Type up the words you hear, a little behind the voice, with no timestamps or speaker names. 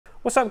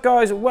What's up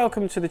guys,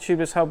 welcome to the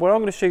Tubeless Hub where I'm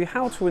going to show you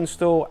how to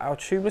install our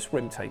tubeless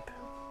rim tape.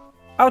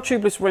 Our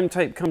tubeless rim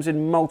tape comes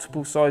in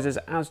multiple sizes,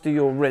 as do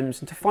your rims,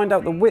 and to find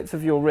out the width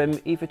of your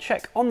rim, either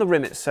check on the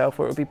rim itself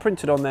where it will be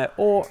printed on there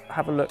or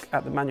have a look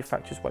at the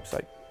manufacturer's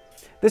website.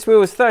 This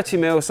wheel is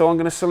 30mm, so I'm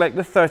going to select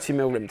the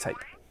 30mm rim tape.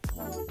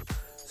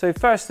 So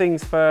first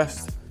things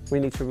first, we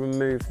need to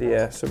remove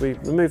so we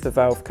remove the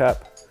valve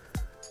cap,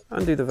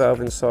 undo the valve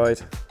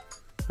inside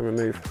and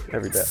remove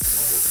every bit.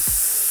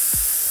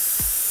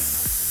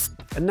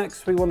 And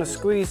next we want to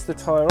squeeze the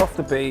tyre off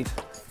the bead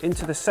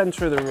into the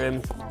centre of the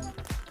rim,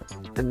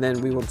 and then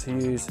we want to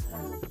use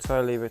the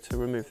tyre lever to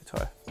remove the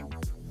tyre.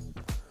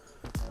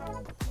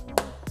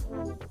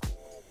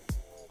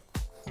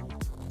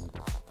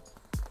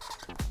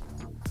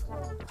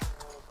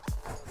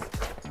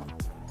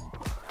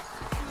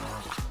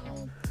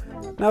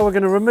 Now we're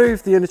going to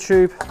remove the inner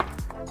tube.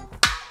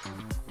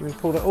 We're going to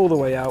pull that all the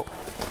way out.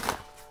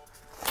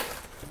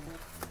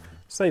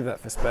 Save that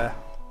for spare.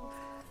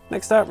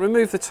 Next up,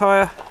 remove the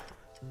tyre,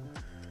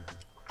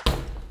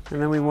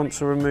 and then we want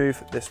to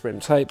remove this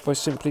rim tape by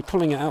simply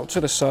pulling it out to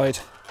the side,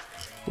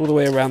 all the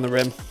way around the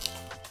rim.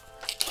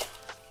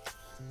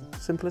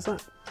 Simple as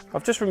that.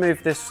 I've just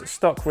removed this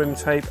stock rim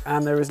tape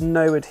and there is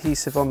no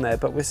adhesive on there,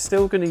 but we're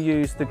still going to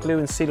use the glue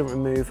and sealant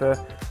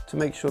remover to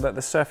make sure that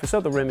the surface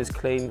of the rim is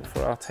clean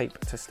for our tape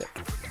to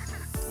stick.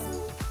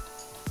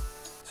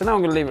 So now I'm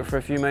going to leave it for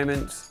a few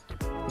moments,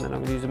 and then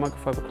I'm going to use a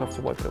microfiber cloth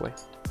to wipe it away.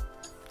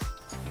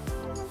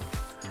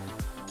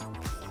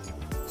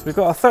 So we've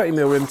got our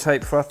 30mm rim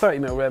tape for our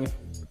 30mm rim,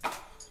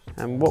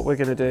 and what we're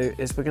going to do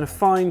is we're going to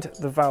find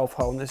the valve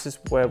hole, and this is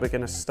where we're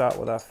going to start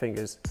with our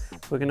fingers.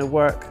 We're going to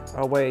work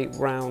our way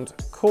round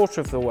a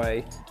quarter of the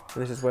way,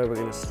 and this is where we're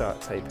going to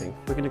start taping.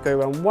 We're going to go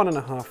around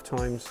 1.5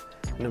 times,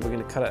 and then we're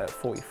going to cut it at a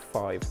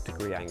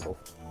 45-degree angle.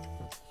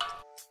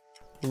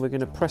 And we're going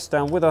to press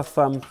down with our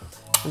thumb,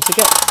 and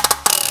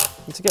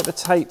to get the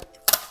tape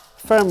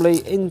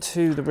firmly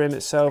into the rim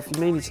itself, you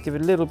may need to give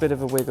it a little bit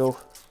of a wiggle,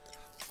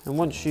 and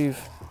once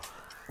you've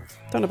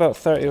done about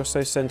 30 or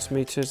so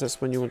centimetres,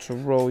 that's when you want to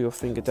roll your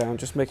finger down,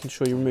 just making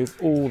sure you remove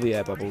all the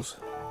air bubbles.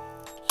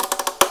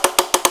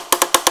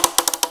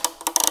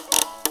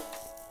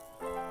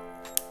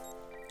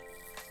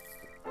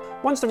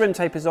 Once the rim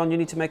tape is on, you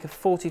need to make a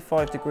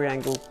 45-degree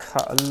angle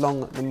cut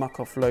along the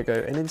Muc-Off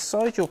logo, and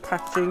inside your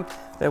packaging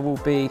there will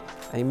be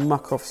a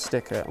Muc-Off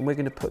sticker, and we're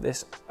going to put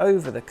this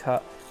over the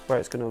cut where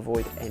it's going to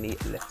avoid any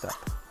lift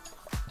up.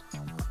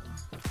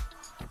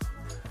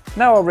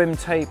 Now our rim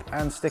tape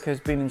and sticker has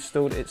been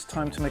installed, it's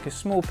time to make a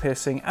small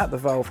piercing at the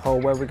valve hole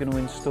where we're going to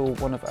install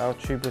one of our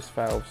tubeless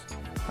valves.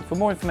 And for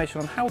more information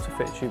on how to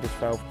fit a tubeless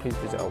valve, please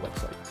visit our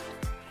website.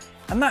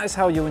 And that is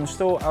how you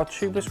install our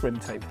tubeless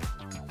rim tape.